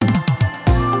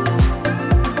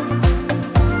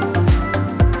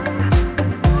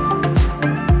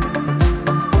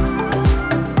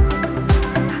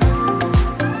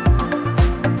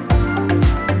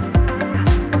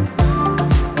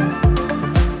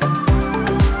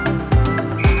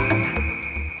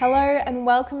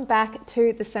welcome back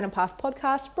to the Centre Pass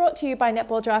podcast, brought to you by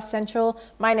Netball Draft Central.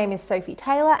 My name is Sophie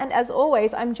Taylor, and as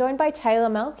always, I'm joined by Taylor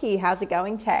Melky. How's it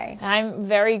going, Tay? I'm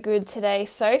very good today,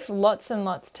 Soph. Lots and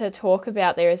lots to talk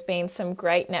about. There has been some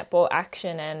great netball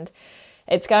action, and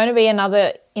it's going to be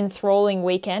another enthralling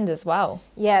weekend as well.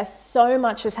 Yeah, so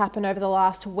much has happened over the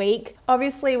last week.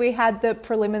 Obviously, we had the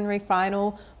preliminary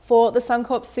final for the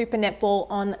Suncorp Super Netball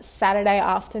on Saturday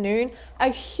afternoon. A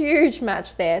huge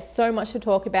match there, so much to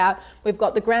talk about. We've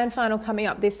got the grand final coming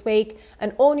up this week,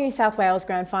 an all New South Wales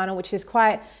grand final, which is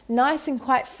quite nice and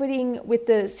quite fitting with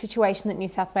the situation that New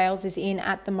South Wales is in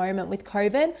at the moment with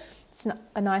COVID. It's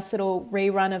a nice little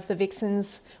rerun of the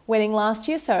Vixens winning last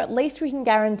year, so at least we can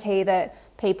guarantee that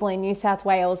people in New South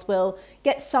Wales will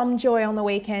get some joy on the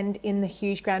weekend in the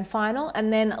huge grand final.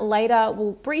 And then later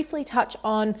we'll briefly touch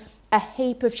on a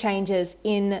heap of changes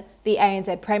in the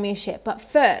ANZ Premiership. But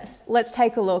first, let's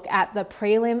take a look at the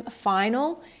prelim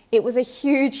final. It was a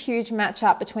huge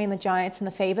matchup between the Giants and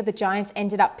the Fever. The Giants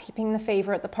ended up pipping the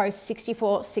Fever at the post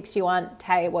 64-61.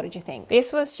 Tay, what did you think?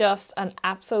 This was just an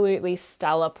absolutely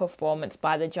stellar performance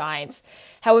by the Giants.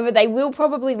 However, they will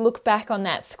probably look back on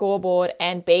that scoreboard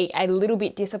and be a little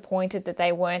bit disappointed that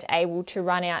they weren't able to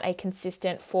run out a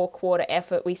consistent four-quarter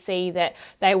effort. We see that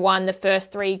they won the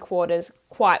first three quarters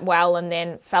quite well and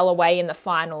then fell away in the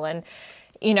final. And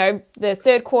you know, the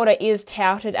third quarter is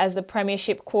touted as the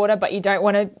premiership quarter, but you don't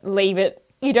want to leave it.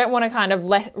 You don't want to kind of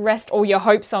rest all your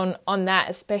hopes on that,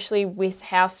 especially with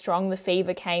how strong the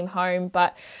Fever came home.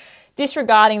 But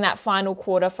disregarding that final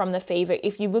quarter from the Fever,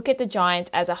 if you look at the Giants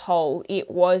as a whole,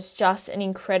 it was just an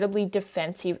incredibly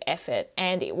defensive effort.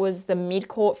 And it was the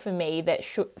midcourt for me that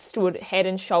stood head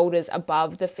and shoulders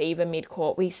above the Fever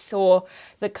midcourt. We saw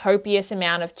the copious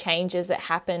amount of changes that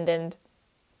happened, and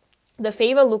the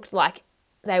Fever looked like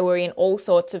they were in all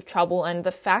sorts of trouble, and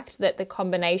the fact that the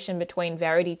combination between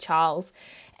Verity Charles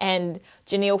and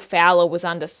Janelle Fowler was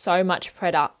under so much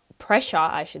pressure,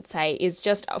 is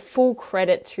just a full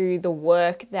credit to the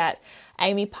work that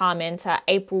Amy Parmenter,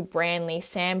 April Branley,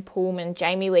 Sam Pullman,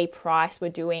 Jamie Lee Price were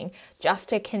doing just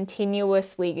to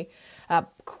continuously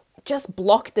just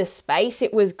block the space.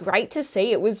 It was great to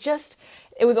see. It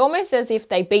was almost as if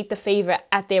they beat the Fever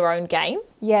at their own game.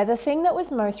 Yeah, the thing that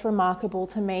was most remarkable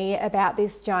to me about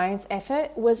this Giants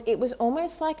effort was it was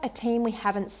almost like a team we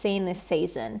haven't seen this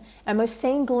season. And we've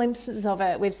seen glimpses of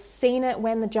it. We've seen it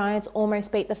when the Giants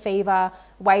almost beat the Fever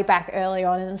way back early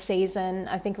on in the season.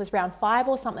 I think it was round 5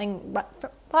 or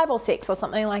 6 or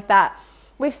something like that.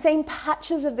 We've seen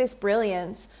patches of this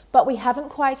brilliance, but we haven't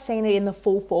quite seen it in the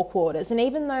full four quarters. And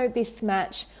even though this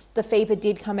match, the Fever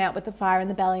did come out with the fire in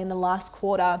the belly in the last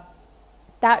quarter,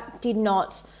 that did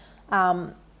not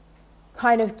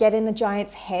kind of get in the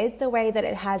Giants' head the way that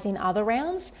it has in other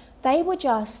rounds. They were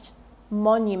just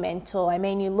monumental. I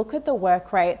mean, you look at the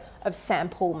work rate of Sam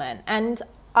Pullman, and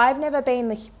I've never been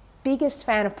the biggest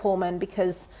fan of Pullman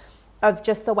because of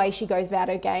just the way she goes about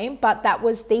her game, but that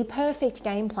was the perfect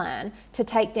game plan to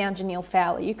take down Janelle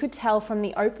Fowler. You could tell from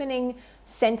the opening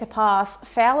centre pass,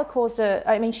 Fowler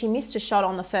she missed a shot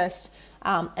on the first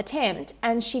attempt,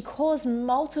 and she caused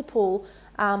multiple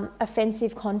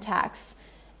offensive contacts,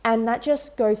 and that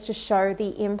just goes to show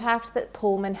the impact that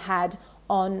Pullman had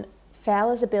on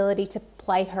Fowler's ability to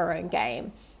play her own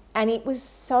game. And it was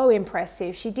so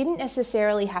impressive. She didn't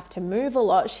necessarily have to move a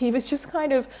lot. She was just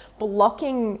kind of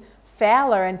blocking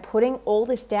Fowler and putting all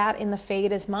this doubt in the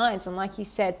Feeder's minds. And like you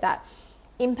said, that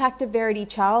impact of Verity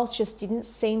Charles just didn't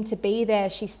seem to be there.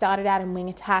 She started out in wing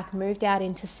attack, moved out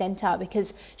into centre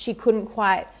because she couldn't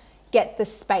quite get the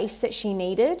space that she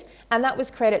needed. And that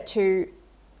was credit to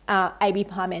Amy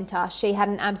Parmenter. She had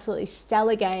an absolutely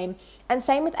stellar game. And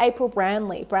same with April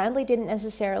Branley. Branley didn't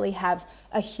necessarily have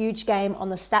a huge game on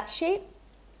the stat sheet,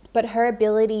 but her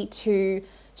ability to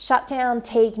shut down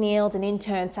Teague Nield and in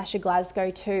turn Sasha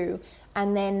Glasgow too,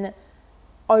 and then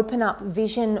open up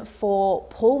vision for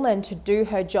Pullman to do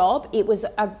her job. It was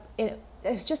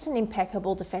just an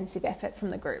impeccable defensive effort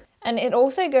from the group. And it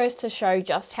also goes to show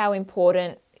just how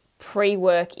important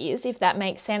pre-work is, if that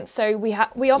makes sense. So we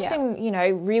often,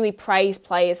 really praise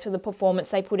players for the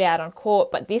performance they put out on court,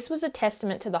 but this was a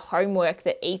testament to the homework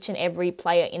that each and every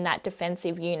player in that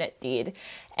defensive unit did.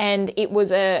 And it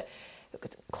was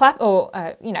clap or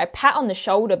pat on the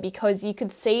shoulder, because you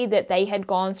could see that they had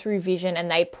gone through vision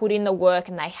and they'd put in the work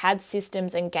and they had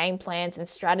systems and game plans and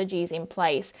strategies in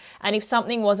place, and if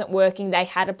something wasn't working they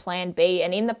had a plan B.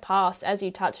 And in the past, as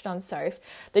you touched on, Soph,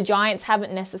 the Giants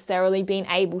haven't necessarily been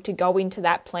able to go into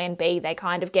that plan B. They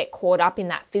kind of get caught up in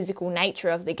that physical nature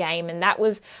of the game, and that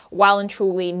was well and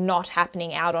truly not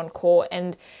happening out on court.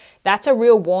 And that's a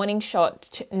real warning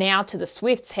shot now to the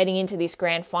Swifts heading into this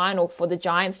grand final, for the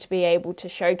Giants to be able to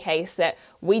showcase that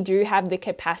we do have the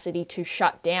capacity to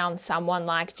shut down someone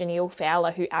like Janiele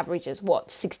Fowler, who averages,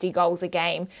 60 goals a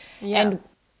game. Yeah.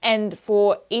 And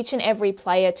for each and every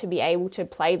player to be able to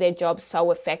play their job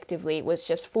so effectively was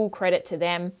just full credit to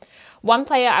them. One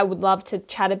player I would love to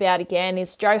chat about again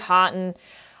is Jo Harten.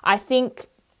 I think,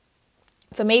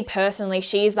 for me personally,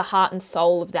 she is the heart and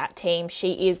soul of that team.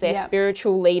 She is their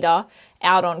spiritual leader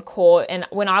out on court. And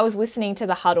when I was listening to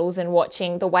the huddles and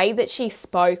watching, the way that she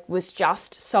spoke was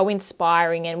just so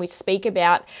inspiring. And we speak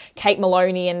about Kate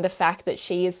Maloney and the fact that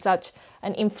she is such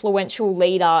an influential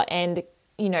leader and,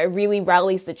 really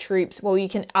rallies the troops. Well, you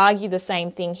can argue the same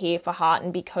thing here for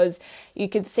Harten, because you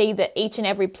could see that each and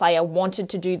every player wanted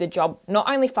to do the job, not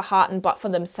only for Harten, but for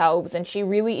themselves. And she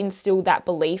really instilled that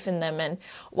belief in them. And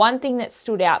one thing that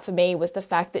stood out for me was the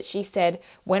fact that she said,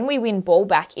 when we win ball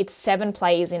back, it's 7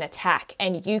 players in attack.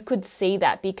 And you could see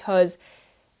that because,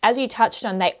 as you touched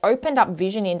on, they opened up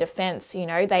vision in defence.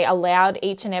 They allowed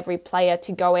each and every player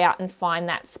to go out and find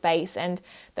that space, and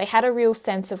they had a real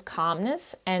sense of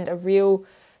calmness and a real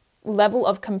level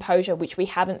of composure, which we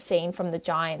haven't seen from the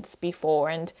Giants before.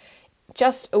 And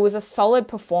it was a solid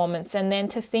performance. And then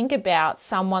to think about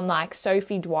someone like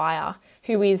Sophie Dwyer,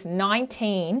 who is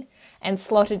 19 and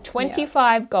slotted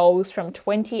 25 goals from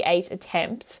 28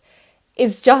 attempts,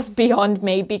 is just beyond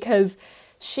me, because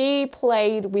she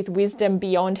played with wisdom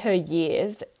beyond her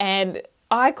years, and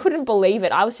I couldn't believe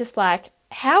it. I was just like,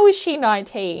 how is she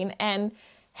 19? And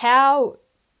how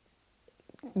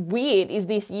weird is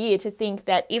this year to think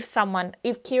that if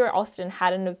Kira Austin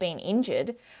hadn't have been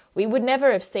injured, we would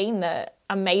never have seen the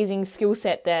amazing skill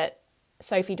set that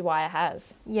Sophie Dwyer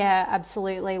has. Yeah,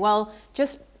 absolutely. Well,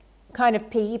 just kind of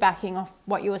piggybacking off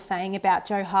what you were saying about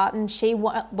Jo Harten, she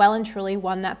well and truly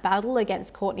won that battle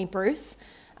against Courtney Bruce.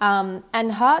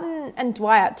 And Harten and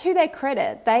Dwyer, to their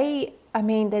credit,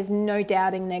 there's no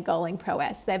doubting their goaling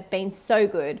prowess. They've been so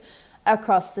good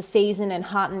across the season, and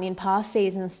Harten in past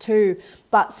seasons too.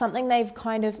 But something they've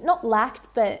kind of not lacked,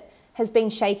 but has been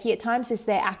shaky at times, is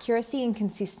their accuracy and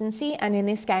consistency. And in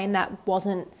this game, that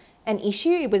wasn't an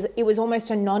issue. It was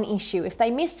almost a non-issue. If they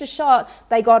missed a shot,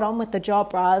 they got on with the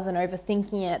job rather than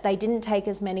overthinking it. They didn't take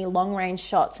as many long-range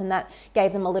shots, and that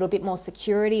gave them a little bit more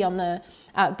security on the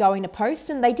going to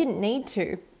post, and they didn't need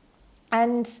to.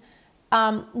 And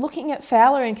looking at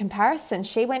Fowler in comparison,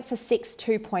 she went for 6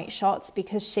 2-point shots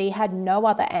because she had no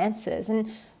other answers.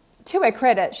 And to her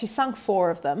credit, she sunk 4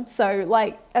 of them.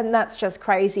 And that's just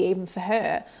crazy even for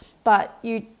her. But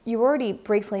you already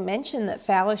briefly mentioned that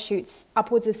Fowler shoots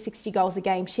upwards of 60 goals a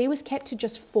game. She was kept to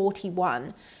just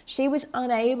 41. She was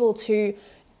unable to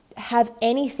have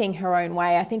anything her own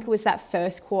way. I think it was that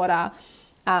first quarter.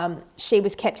 She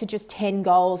was kept to just 10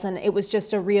 goals, and it was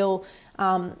just a real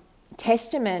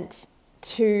testament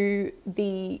to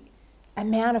the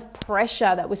amount of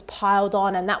pressure that was piled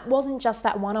on. And that wasn't just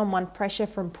that one-on-one pressure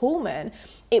from Pullman.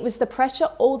 It was the pressure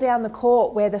all down the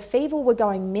court, where the Fever were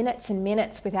going minutes and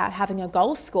minutes without having a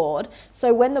goal scored.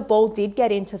 So when the ball did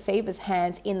get into Fever's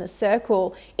hands in the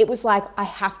circle, it was like, I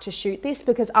have to shoot this,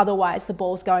 because otherwise the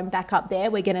ball's going back up there,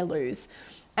 we're going to lose.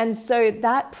 And so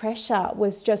that pressure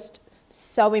was just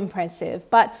so impressive.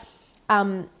 But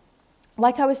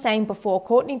like I was saying before,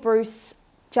 Courtney Bruce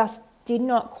just did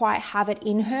not quite have it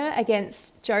in her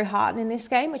against Jo Harten in this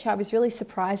game, which I was really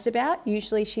surprised about.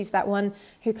 Usually she's that one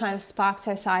who kind of sparks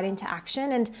her side into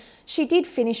action, and she did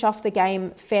finish off the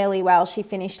game fairly well. She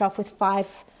finished off with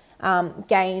 5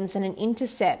 gains and an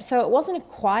intercept. So it wasn't a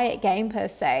quiet game per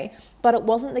se, but it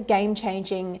wasn't the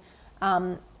game-changing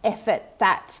effort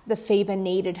that the Fever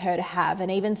needed her to have.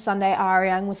 And even Sunday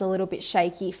Ariang was a little bit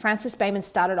shaky. Frances Bayman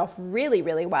started off really,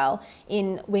 really well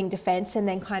in wing defence and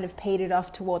then kind of petered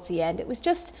off towards the end. It was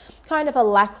just kind of a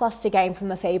lackluster game from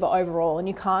the Fever overall, and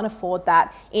you can't afford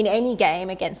that in any game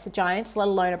against the Giants, let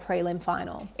alone a prelim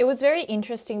final. It was very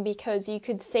interesting because you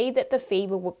could see that the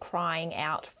Fever were crying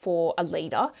out for a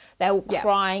leader. They were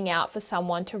crying out for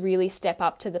someone to really step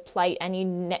up to the plate, and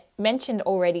you mentioned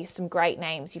already some great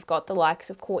names. You've got the likes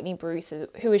of Courtney Bruce,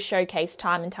 who has showcased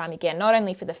time and time again, not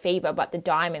only for the Fever, but the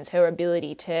Diamonds, her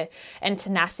ability and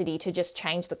tenacity to just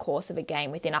change the course of a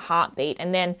game within a heartbeat.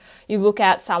 And then you look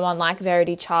at someone like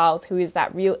Verity Charles, who is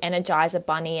that real energizer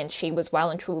bunny, and she was well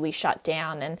and truly shut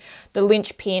down. And the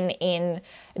linchpin in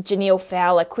Janelle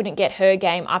Fowler couldn't get her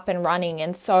game up and running.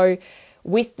 And so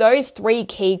with those three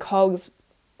key cogs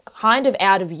kind of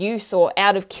out of use or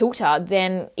out of kilter,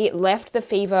 then it left the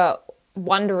Fever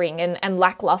wondering and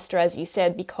lackluster, as you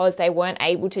said, because they weren't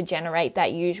able to generate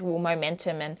that usual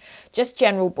momentum and just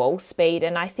general ball speed.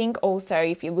 And I think also,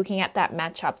 if you're looking at that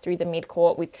matchup through the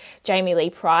midcourt with Jamie Lee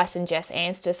Price and Jess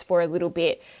Anstis for a little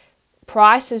bit,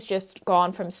 Price has just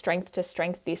gone from strength to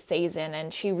strength this season,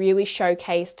 and she really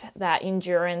showcased that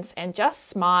endurance and just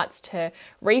smarts to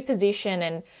reposition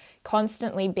and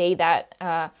constantly be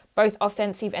that both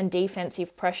offensive and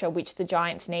defensive pressure which the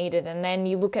Giants needed. And then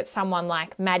you look at someone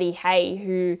like Maddie Hay,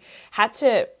 who had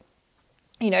to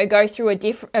go through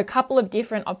a couple of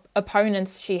different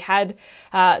opponents. She had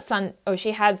Jess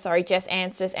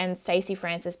Anstis and Stacey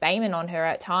Francis Bayman on her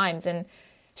at times, and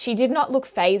she did not look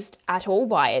phased at all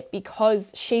by it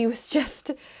because she was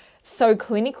just so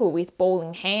clinical with ball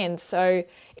in hand. So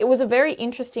it was a very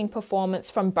interesting performance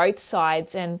from both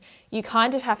sides, and you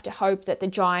kind of have to hope that the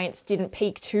Giants didn't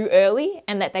peak too early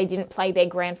and that they didn't play their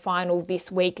grand final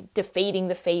this week defeating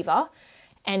the Fever,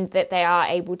 and that they are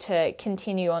able to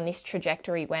continue on this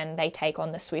trajectory when they take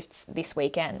on the Swifts this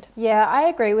weekend. Yeah, I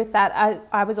agree with that.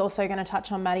 I was also going to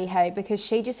touch on Maddie Hay because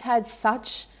she just had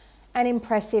such an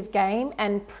impressive game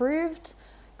and proved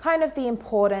kind of the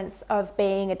importance of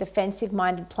being a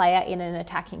defensive-minded player in an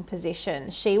attacking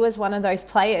position. She was one of those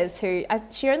players who,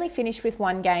 she only finished with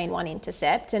 1 gain, 1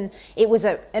 intercept, and it was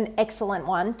an excellent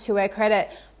one to her credit,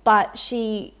 but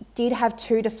she did have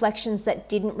 2 deflections that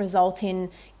didn't result in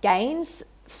gains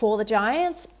for the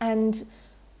Giants,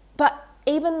 but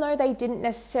even though they didn't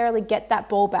necessarily get that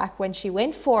ball back when she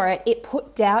went for it, it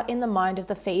put doubt in the mind of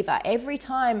the Fever. Every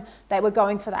time they were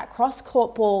going for that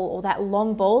cross-court ball or that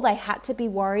long ball, they had to be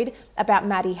worried about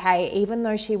Maddie Hay, even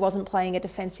though she wasn't playing a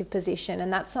defensive position.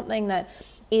 And that's something that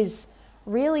is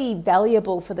really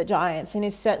valuable for the Giants and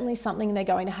is certainly something they're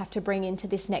going to have to bring into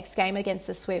this next game against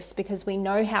the Swifts, because we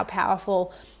know how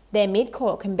powerful their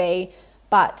midcourt can be.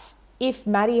 But if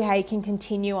Maddie Hay can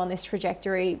continue on this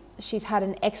trajectory, she's had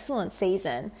an excellent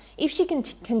season. If she can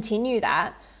continue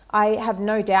that, I have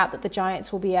no doubt that the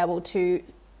Giants will be able to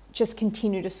just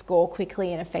continue to score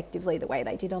quickly and effectively the way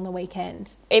they did on the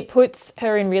weekend. It puts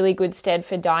her in really good stead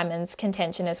for Diamonds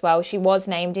contention as well. She was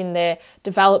named in the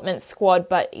development squad,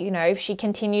 but if she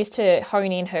continues to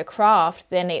hone in her craft,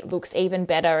 then it looks even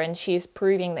better, and she's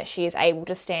proving that she is able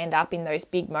to stand up in those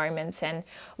big moments and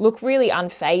look really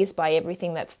unfazed by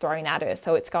everything that's thrown at her.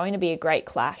 So it's going to be a great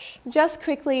clash. Just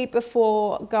quickly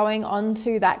before going on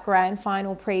to that grand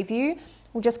final preview,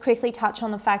 we'll just quickly touch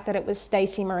on the fact that it was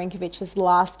Stacey Marinkovic's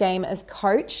last game as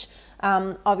coach.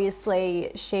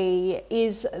 Obviously, she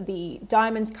is the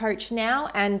Diamonds coach now,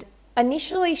 and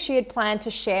initially she had planned to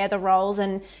share the roles,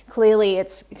 and clearly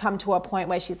it's come to a point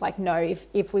where she's like, no,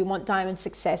 if we want Diamond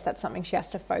success, that's something she has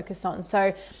to focus on.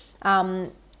 So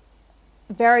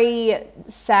very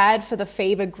sad for the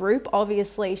Fever group.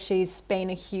 Obviously, she's been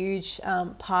a huge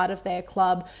part of their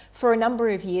club for a number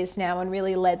of years now and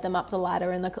really led them up the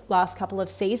ladder in the last couple of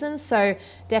seasons. So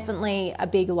definitely a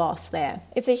big loss there.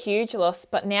 It's a huge loss,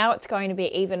 but now it's going to be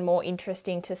even more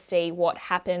interesting to see what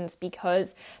happens,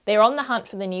 because they're on the hunt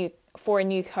for a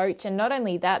new coach. And not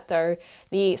only that, though,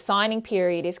 the signing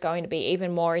period is going to be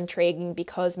even more intriguing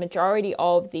because majority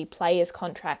of the players'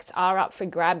 contracts are up for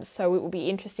grabs. So it will be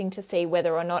interesting to see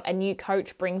whether or not a new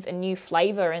coach brings a new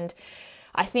flavour. And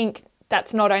I think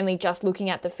that's not only just looking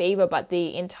at the Fever, but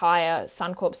the entire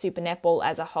Suncorp Super Netball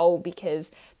as a whole, because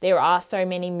there are so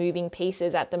many moving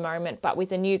pieces at the moment. But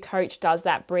with a new coach, does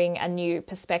that bring a new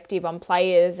perspective on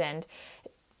players, and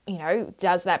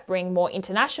does that bring more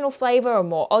international flavour or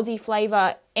more Aussie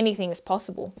flavour? Anything is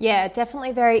possible. Yeah,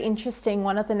 definitely very interesting.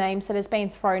 One of the names that has been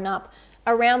thrown up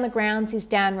around the grounds is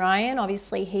Dan Ryan.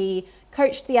 Obviously, he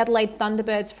coached the Adelaide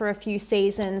Thunderbirds for a few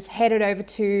seasons, headed over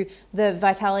to the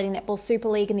Vitality Netball Super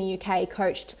League in the UK,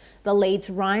 coached the Leeds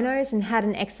Rhinos and had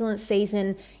an excellent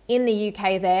season in the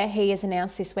UK there. He has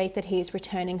announced this week that he is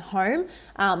returning home.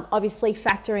 Obviously,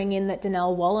 factoring in that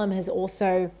Danelle Wallam has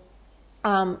also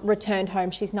returned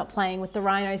home. She's not playing with the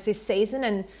Rhinos this season.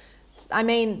 And I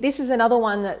mean, this is another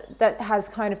one that has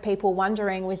kind of people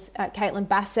wondering with Caitlin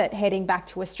Bassett heading back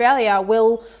to Australia,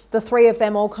 will the three of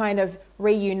them all kind of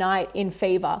reunite in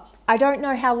Fever? I don't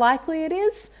know how likely it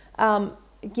is,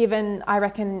 given I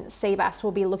reckon Seabass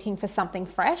will be looking for something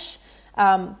fresh.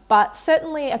 But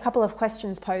certainly a couple of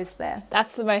questions posed there.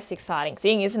 That's the most exciting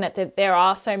thing, isn't it? That there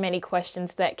are so many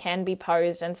questions that can be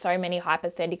posed and so many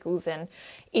hypotheticals and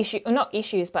not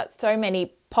issues, but so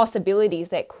many possibilities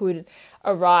that could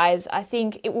arise. I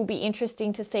think it will be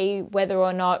interesting to see whether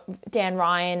or not Dan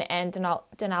Ryan and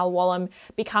Danielle Wallam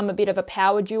become a bit of a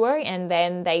power duo and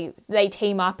then they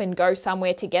team up and go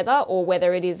somewhere together, or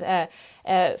whether it is a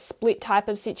split type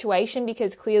of situation,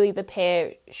 because clearly the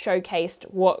pair showcased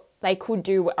what they could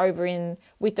do over in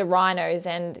with the Rhinos,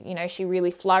 and she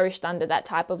really flourished under that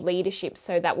type of leadership.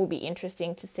 So that will be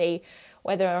interesting to see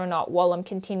whether or not Wallam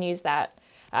continues that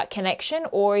connection,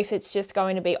 or if it's just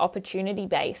going to be opportunity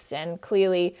based. And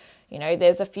clearly,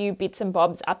 there's a few bits and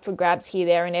bobs up for grabs here,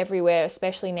 there and everywhere,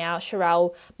 especially now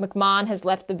Sherelle McMahon has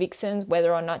left the Vixens,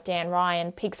 whether or not Dan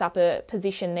Ryan picks up a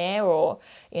position there, or,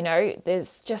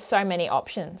 there's just so many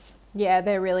options. Yeah,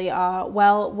 there really are.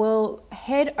 Well, we'll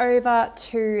head over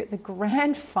to the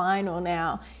grand final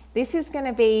now. This is going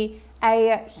to be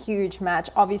a huge match.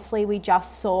 Obviously, we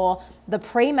just saw the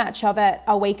pre-match of it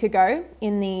a week ago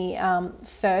in the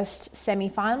first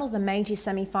semi-final, the major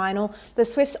semi-final. The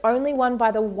Swifts only won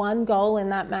by the 1 goal in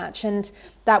that match, and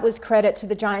that was credit to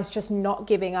the Giants just not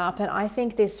giving up. And I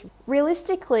think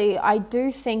realistically, I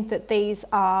do think that these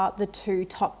are the 2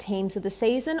 top teams of the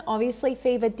season. Obviously,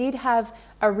 Fever did have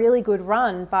a really good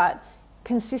run, but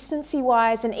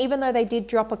consistency-wise, and even though they did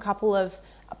drop a couple of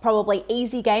probably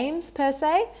easy games per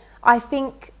se, I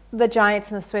think the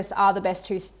Giants and the Swifts are the best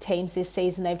 2 teams this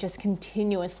season. They've just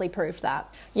continuously proved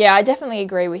that. Yeah, I definitely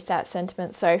agree with that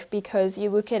sentiment, Soph, because you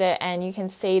look at it and you can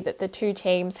see that the 2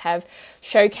 teams have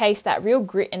showcased that real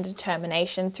grit and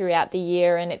determination throughout the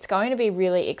year, and it's going to be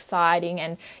really exciting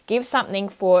and give something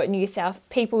for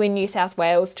people in New South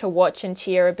Wales to watch and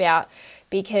cheer about,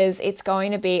 because it's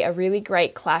going to be a really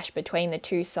great clash between the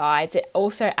 2 sides. It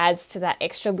also adds to that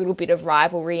extra little bit of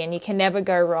rivalry, and you can never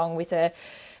go wrong with a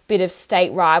bit of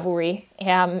state rivalry,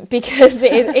 because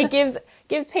it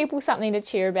gives people something to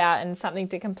cheer about and something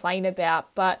to complain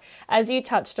about. But as you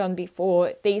touched on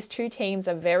before, these 2 teams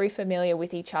are very familiar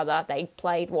with each other. They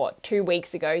played 2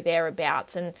 weeks ago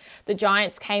thereabouts, and the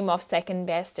Giants came off second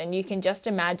best, and you can just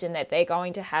imagine that they're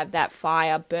going to have that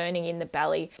fire burning in the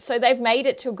belly. So they've made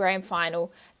it to a grand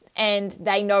final, and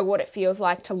they know what it feels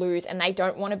like to lose, and they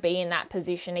don't want to be in that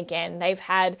position again. They've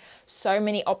had so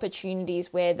many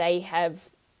opportunities where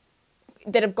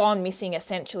that have gone missing,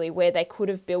 essentially, where they could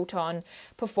have built on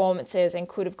performances and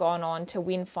could have gone on to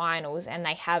win finals, and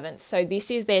they haven't. So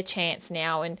this is their chance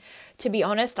now, and to be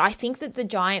honest, I think that the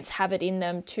Giants have it in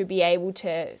them to be able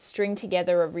to string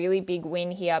together a really big win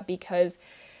here, because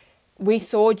we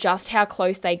saw just how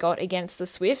close they got against the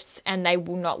Swifts, and they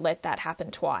will not let that happen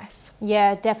twice.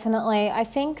 Yeah, definitely. I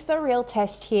think the real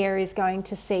test here is going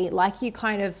to see, like you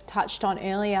kind of touched on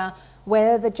earlier,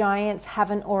 whether the Giants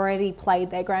haven't already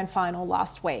played their grand final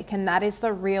last week. And that is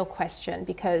the real question,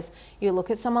 because you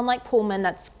look at someone like Pullman,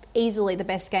 that's easily the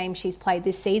best game she's played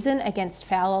this season against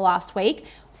Fowler last week.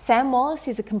 Sam Wallace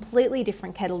is a completely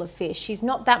different kettle of fish. She's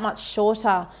not that much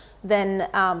shorter than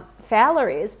Fowler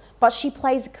is, but she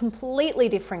plays a completely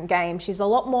different game. She's a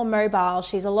lot more mobile.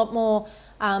 She's a lot more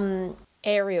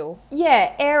aerial.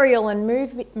 Yeah, aerial and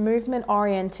movement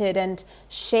oriented, and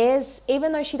shares,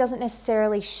 even though she doesn't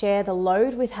necessarily share the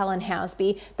load with Helen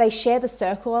Housby, they share the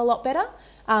circle a lot better.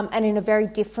 And in a very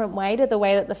different way to the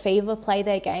way that the Fever play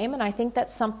their game. And I think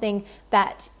that's something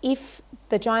that if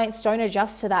the Giants don't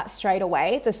adjust to that straight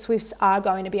away, the Swifts are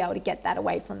going to be able to get that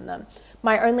away from them.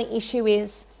 My only issue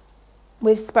is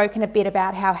we've spoken a bit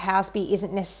about how Housby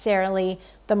isn't necessarily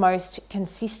the most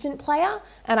consistent player.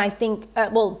 And I think,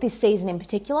 this season in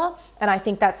particular, and I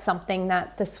think that's something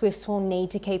that the Swifts will need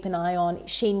to keep an eye on.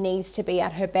 She needs to be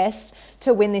at her best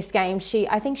to win this game.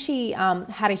 I think she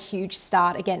had a huge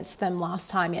start against them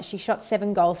last time. Yeah, she shot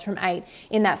 7 goals from 8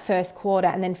 in that first quarter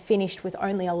and then finished with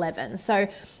only 11. So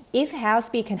if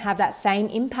Housby can have that same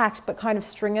impact but kind of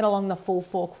string it along the full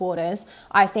 4 quarters,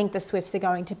 I think the Swifts are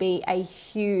going to be a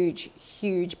huge,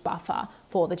 huge buffer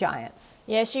for the Giants.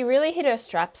 Yeah, she really hit her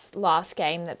straps last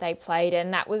game that they played,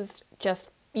 and that was just,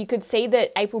 you could see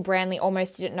that April Brownlee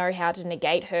almost didn't know how to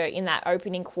negate her in that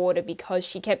opening quarter, because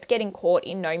she kept getting caught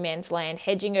in no man's land,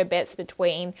 hedging her bets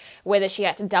between whether she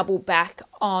had to double back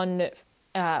on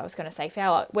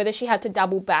Fowler, whether she had to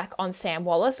double back on Sam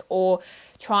Wallace or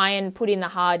try and put in the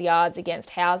hard yards against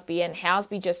Housby, and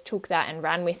Housby just took that and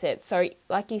ran with it. So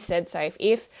like you said, Soph,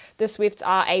 if the Swifts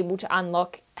are able to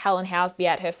unlock Helen Housby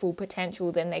at her full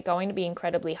potential, then they're going to be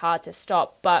incredibly hard to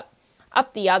stop. But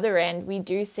up the other end, we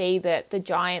do see that the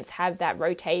Giants have that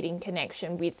rotating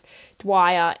connection with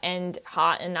Dwyer and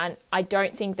Harton. And I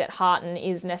don't think that Harton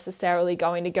is necessarily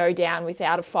going to go down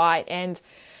without a fight. And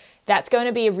that's going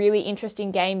to be a really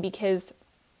interesting game because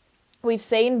we've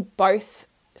seen both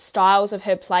styles of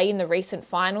her play in the recent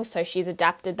finals. So she's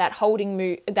adapted that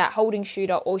holding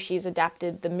shooter, or she's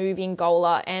adapted the moving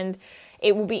goaler, and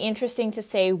it will be interesting to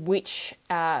see which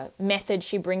method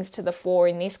she brings to the fore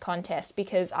in this contest,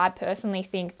 because I personally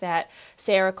think that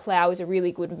Sarah Clow is a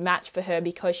really good match for her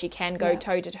because she can go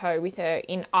toe-to-toe with her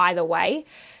in either way.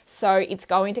 So it's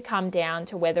going to come down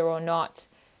to whether or not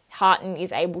Harton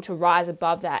is able to rise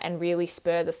above that and really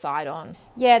spur the side on.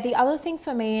 Yeah, the other thing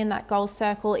for me in that goal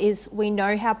circle is we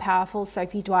know how powerful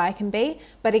Sophie Dwyer can be,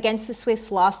 but against the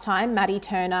Swifts last time, Maddie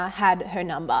Turner had her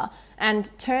number.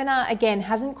 And Turner, again,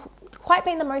 hasn't quite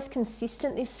been the most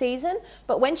consistent this season,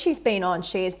 but when she's been on,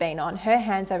 she has been on. Her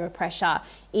hands over pressure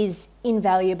is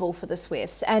invaluable for the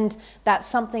Swifts, and that's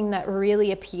something that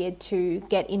really appeared to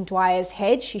get in Dwyer's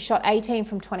head. She shot 18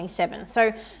 from 27.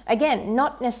 So again,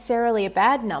 not necessarily a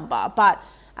bad number, but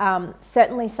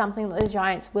certainly something that the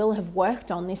Giants will have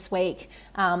worked on this week,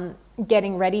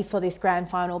 getting ready for this grand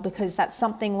final, because that's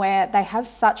something where they have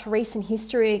such recent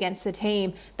history against the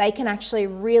team. They can actually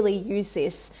really use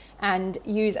this and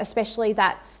use especially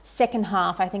that second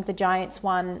half. I think the Giants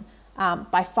won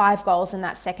by 5 goals in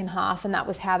that second half, and that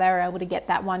was how they were able to get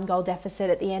that 1 goal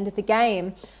deficit at the end of the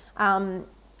game.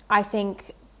 I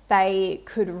think they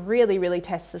could really, really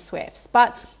test the Swifts.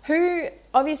 But who,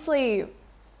 obviously,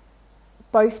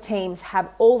 both teams have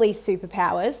all these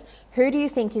superpowers. Who do you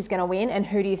think is going to win, and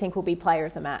who do you think will be player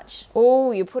of the match?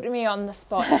 Oh, you're putting me on the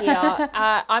spot here.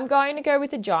 I'm going to go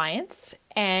with the Giants,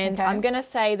 and okay. I'm going to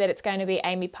say that it's going to be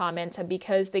Amy Parmenter,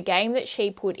 because the game that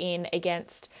she put in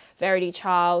against Verity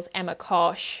Charles, Emma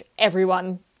Kosh,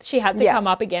 everyone she had to come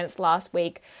up against last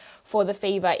week for the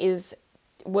Fever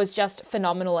was just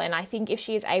phenomenal. And I think if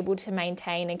she is able to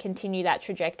maintain and continue that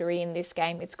trajectory in this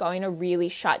game, it's going to really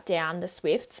shut down the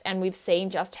Swifts. And we've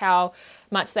seen just how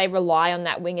much they rely on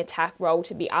that wing attack role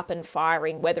to be up and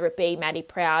firing, whether it be Maddie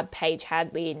Proud, Paige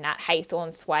Hadley, Nat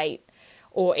Haythorne-Thwaite,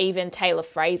 or even Taylor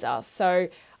Fraser. So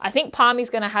I think Palmy's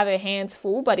going to have her hands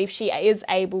full, but if she is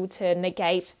able to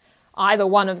negate either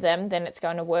one of them, then it's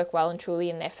going to work well and truly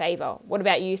in their favour. What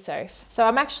about you, Soph? So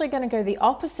I'm actually going to go the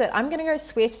opposite. I'm going to go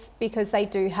Swifts, because they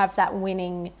do have that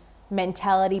winning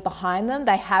mentality behind them.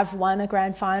 They have won a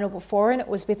grand final before, and it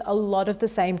was with a lot of the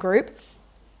same group.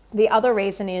 The other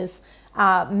reason is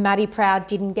Maddie Proud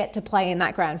didn't get to play in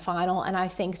that grand final, and I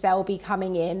think they'll be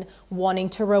coming in wanting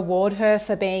to reward her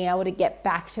for being able to get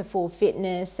back to full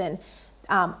fitness and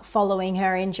following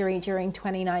her injury during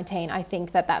 2019. I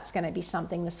think that that's going to be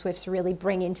something the Swifts really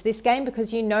bring into this game,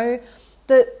 because you know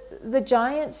the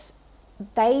Giants,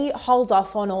 they hold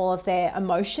off on all of their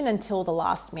emotion until the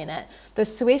last minute. The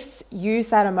Swifts use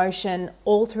that emotion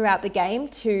all throughout the game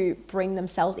to bring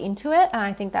themselves into it, and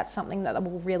I think that's something that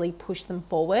will really push them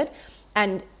forward.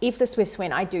 And if the Swifts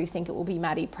win, I do think it will be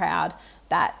Maddie Proud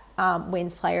that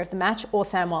wins player of the match, or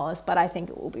Sam Wallace, but I think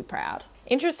it will be Proud.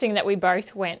 Interesting that we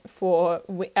both went for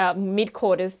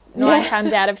mid-quarters. 9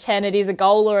 times out of 10, it is a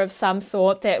goaler of some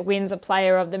sort that wins a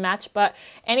player of the match, but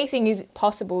anything is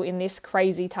possible in this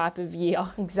crazy type of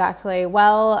year. Exactly.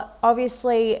 Well,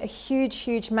 obviously, a huge,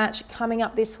 huge match coming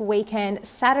up this weekend.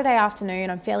 Saturday afternoon,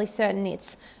 I'm fairly certain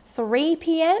it's 3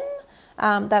 p.m.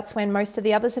 That's when most of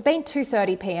the others have been,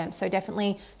 2:30 p.m. So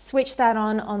definitely switch that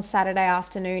on Saturday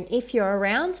afternoon if you're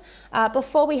around.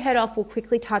 Before we head off, we'll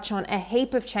quickly touch on a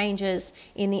heap of changes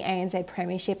in the ANZ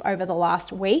Premiership over the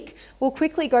last week. We'll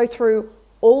quickly go through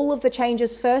all of the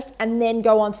changes first and then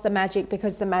go on to the Magic,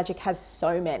 because the Magic has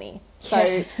so many.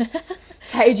 So,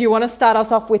 Tay, do you want to start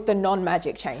us off with the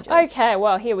non-Magic changes? Okay,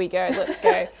 well, here we go. Let's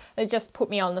go. They just put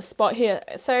me on the spot here.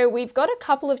 So we've got a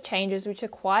couple of changes which are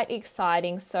quite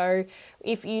exciting. So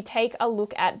if you take a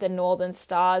look at the Northern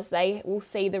Stars, they will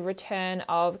see the return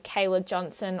of Kayla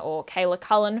Johnson, or Kayla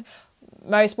Cullen.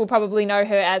 Most will probably know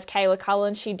her as Kayla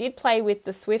Cullen. She did play with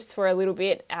the Swifts for a little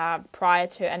bit prior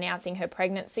to announcing her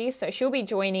pregnancy. So she'll be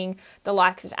joining the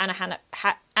likes of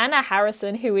Anna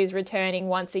Harrison, who is returning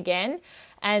once again.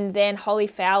 And then Holly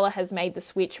Fowler has made the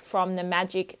switch from the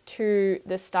Magic to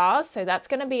the Stars. So that's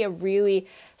going to be a really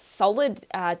solid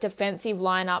defensive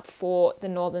lineup for the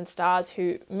Northern Stars,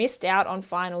 who missed out on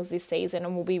finals this season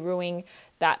and will be ruining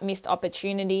that missed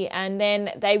opportunity. And then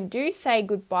they do say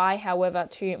goodbye, however,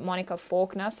 to Monica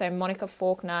Faulkner. So Monica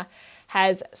Faulkner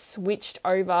has switched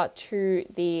over to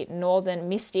the Northern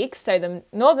Mystics. So the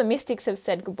Northern Mystics have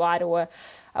said goodbye to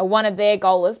one of their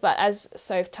goalers. But as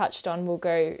Soph touched on, we'll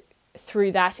go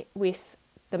through that with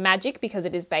the Magic because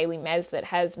it is Bailey Mez that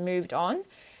has moved on.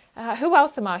 Who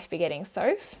else am I forgetting,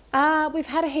 Soph? We've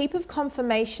had a heap of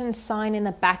confirmations sign in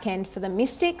the back end for the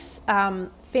Mystics.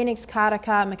 Phoenix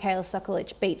Karaka, Michaela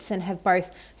Sokolic-Beatson have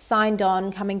both signed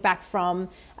on, coming back from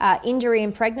injury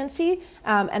and pregnancy.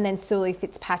 And then Suli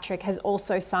Fitzpatrick has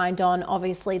also signed on.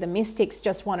 Obviously, the Mystics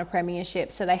just won a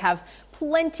premiership, so they have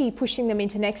plenty pushing them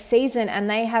into next season, and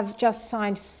they have just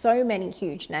signed so many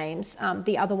huge names.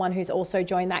 The other one who's also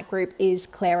joined that group is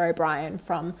Claire O'Brien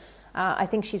from... I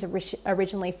think she's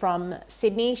originally from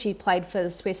Sydney. She played for the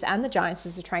Swifts and the Giants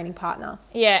as a training partner.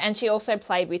 Yeah, and she also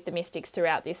played with the Mystics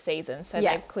throughout this season. So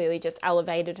they've clearly just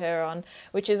elevated her on,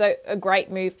 which is a great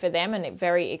move for them, and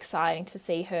very exciting to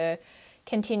see her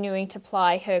continuing to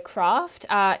ply her craft.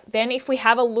 Then if we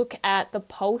have a look at the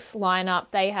Pulse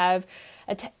lineup,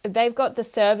 they've got the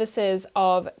services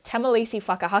of Tamalisi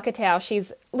Whakahakatau.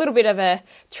 She's a little bit of a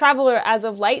traveller as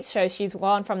of late, so she's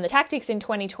gone from the Tactics in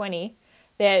 2020,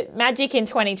 the Magic in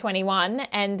 2021,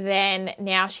 and then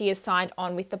now she is signed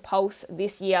on with the Pulse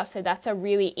this year. So that's a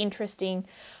really interesting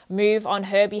move on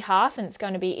her behalf, and it's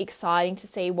going to be exciting to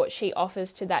see what she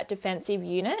offers to that defensive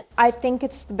unit. I think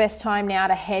it's the best time now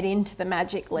to head into the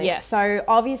Magic list. Yes. So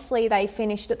obviously they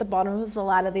finished at the bottom of the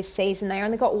ladder this season. They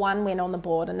only got one win on the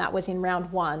board, and that was in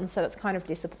round 1, so that's kind of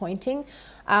disappointing.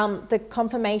 The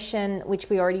confirmation, which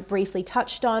we already briefly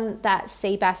touched on, that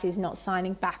Seabass is not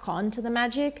signing back on to the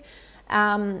Magic.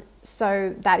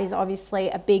 So that is obviously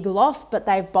a big loss, but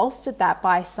they've bolstered that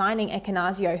by signing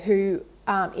Ekanasio, who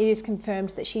it is confirmed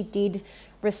that she did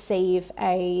receive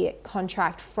a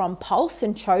contract from Pulse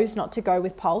and chose not to go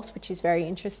with Pulse, which is very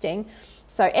interesting.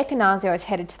 So Ekanasio is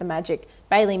headed to the Magic.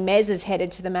 Bailey Mez is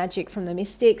headed to the Magic from the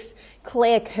Mystics.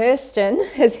 Claire Kirsten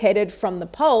has headed from the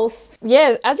Pulse.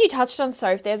 Yeah, as you touched on,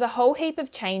 Soph, there's a whole heap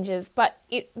of changes, but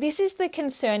this is the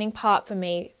concerning part for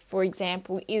me. For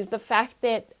example, is the fact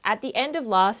that at the end of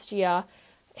last year,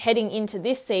 heading into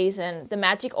this season, the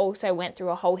Magic also went through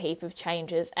a whole heap of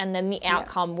changes, and then the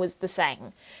outcome was the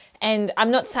same. And I'm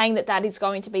not saying that that is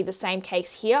going to be the same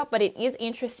case here, but it is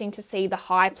interesting to see the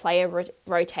high player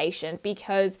rotation,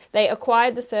 because they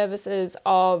acquired the services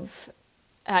of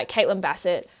Caitlin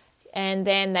Bassett, and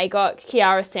then they got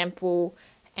Kiara Semple,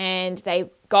 and they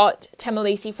got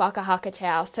Tamalisi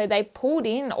Whakahakatau. So they pulled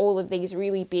in all of these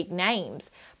really big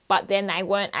names, but then they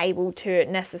weren't able to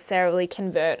necessarily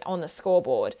convert on the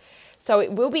scoreboard. So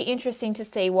it will be interesting to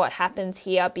see what happens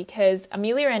here, because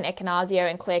Amelia and Ekanasio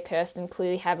and Claire Kirsten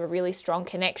clearly have a really strong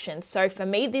connection. So for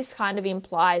me, this kind of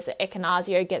implies that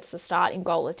Ekanasio gets the start in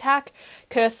goal attack,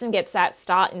 Kirsten gets that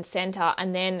start in centre,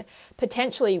 and then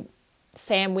potentially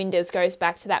Sam Winders goes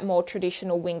back to that more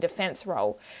traditional wing defence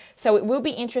role. So it will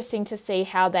be interesting to see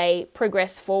how they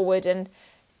progress forward. And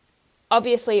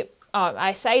obviously,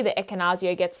 I say that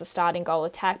Ekanasio gets the starting goal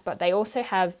attack, but they also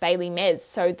have Bailey Mez.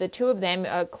 So the two of them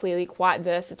are clearly quite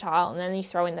versatile. And then you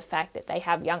throw in the fact that they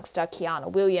have youngster Kiana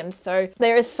Williams. So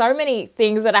there are so many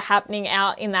things that are happening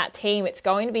out in that team. It's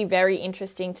going to be very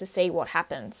interesting to see what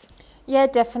happens. Yeah,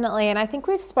 definitely. And I think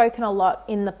we've spoken a lot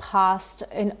in the past,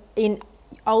 in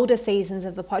older seasons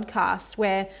of the podcast,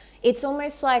 where it's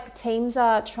almost like teams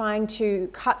are trying to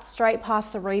cut straight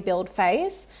past the rebuild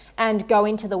phase and go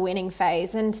into the winning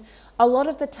phase. And a lot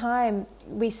of the time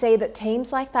we see that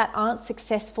teams like that aren't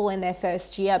successful in their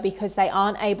first year because they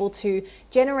aren't able to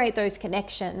generate those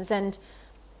connections. And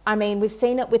I mean, we've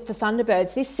seen it with the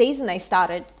Thunderbirds. This season they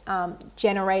started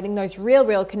generating those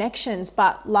real connections,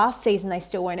 but last season they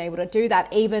still weren't able to do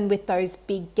that, even with those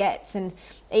big gets, and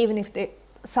even if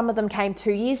some of them came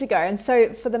 2 years ago. And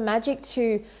so for the Magic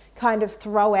to kind of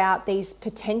throw out these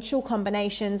potential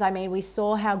combinations, I mean, we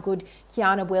saw how good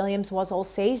Kiana Williams was all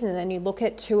season, and then you look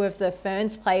at two of the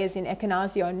Ferns players in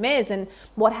Ekanasio and Mez, and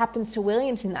what happens to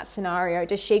Williams in that scenario?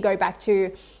 Does she go back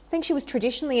to, I think she was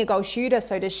traditionally a goal shooter,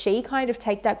 so does she kind of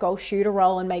take that goal shooter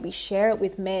role and maybe share it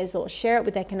with Mez or share it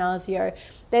with Ekanasio?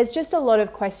 There's just a lot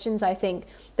of questions, I think,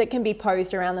 that can be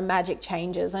posed around the Magic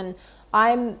changes, and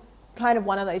I'm kind of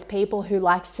one of those people who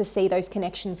likes to see those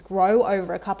connections grow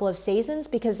over a couple of seasons,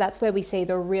 because that's where we see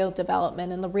the real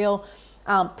development and the real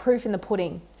proof in the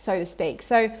pudding, so to speak.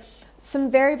 So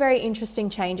some very interesting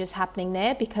changes happening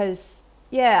there, because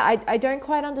I don't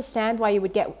quite understand why you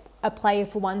would get a player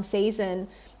for one season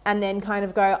and then kind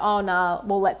of go, oh nah,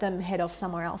 we'll let them head off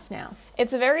somewhere else now.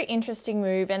 It's a very interesting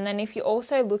move. And then if you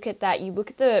also look at that, you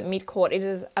look at the midcourt, it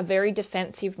is a very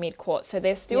defensive midcourt. So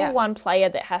there's still one player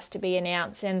that has to be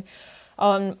announced. And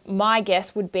my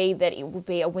guess would be that it would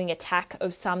be a wing attack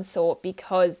of some sort,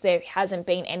 because there hasn't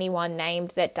been anyone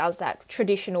named that does that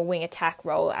traditional wing attack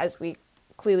role, as we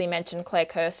clearly mentioned Claire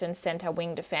Kirsten, centre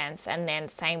wing defence, and then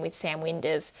same with Sam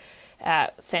Winders,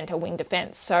 centre wing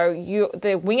defence. So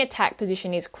the wing attack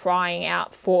position is crying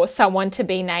out for someone to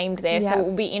be named there. Yeah. So it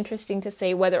will be interesting to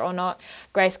see whether or not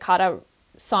Grace Carter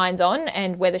signs on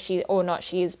and whether she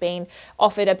has been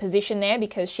offered a position there,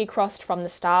 because she crossed from the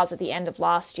Stars at the end of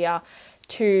last year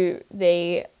to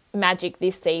the Magic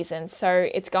this season. So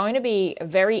it's going to be a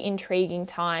very intriguing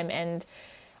time, and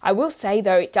I will say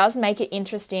though, it does make it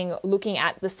interesting looking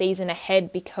at the season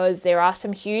ahead, because there are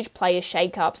some huge player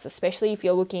shake-ups, especially if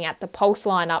you're looking at the Pulse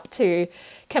lineup to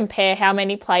compare how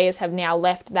many players have now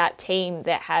left that team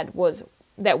that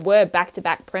were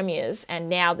back-to-back premiers, and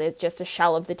now they're just a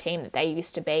shell of the team that they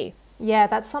used to be. Yeah,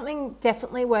 that's something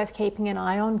definitely worth keeping an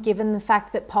eye on, given the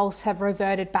fact that Pulse have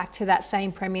reverted back to that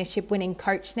same premiership winning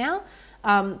coach now.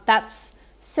 That's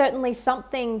certainly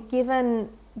something, given,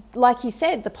 like you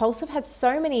said, the Pulse have had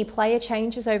so many player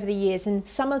changes over the years, and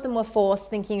some of them were forced,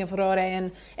 thinking of Rore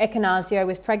and Ekanasio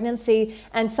with pregnancy,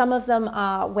 and some of them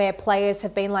are where players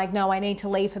have been like, no, I need to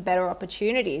leave for better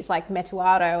opportunities, like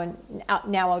Metuaro, and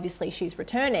now obviously she's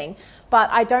returning.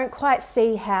 But I don't quite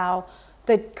see how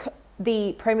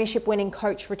the premiership winning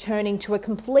coach returning to a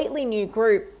completely new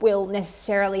group will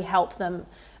necessarily help them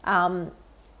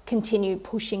continue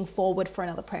pushing forward for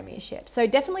another premiership. So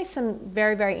definitely some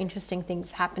very, very interesting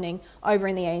things happening over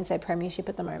in the ANZ Premiership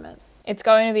at the moment. It's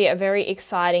going to be a very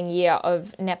exciting year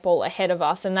of netball ahead of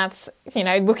us, and that's,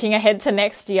 looking ahead to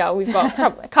next year. We've got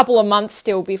a couple of months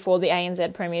still before the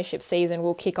ANZ Premiership season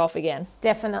will kick off again.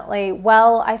 Definitely.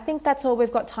 Well, I think that's all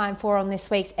we've got time for on this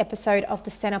week's episode of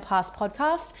the Centre Pass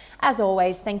podcast. As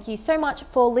always, thank you so much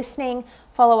for listening.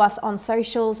 Follow us on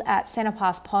socials at Centre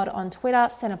Pass Pod on Twitter,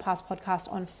 Centre Pass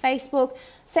Podcast on Facebook.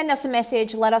 Send us a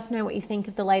message. Let us know what you think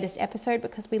of the latest episode,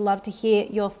 because we love to hear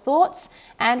your thoughts,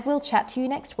 and we'll chat to you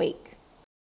next week.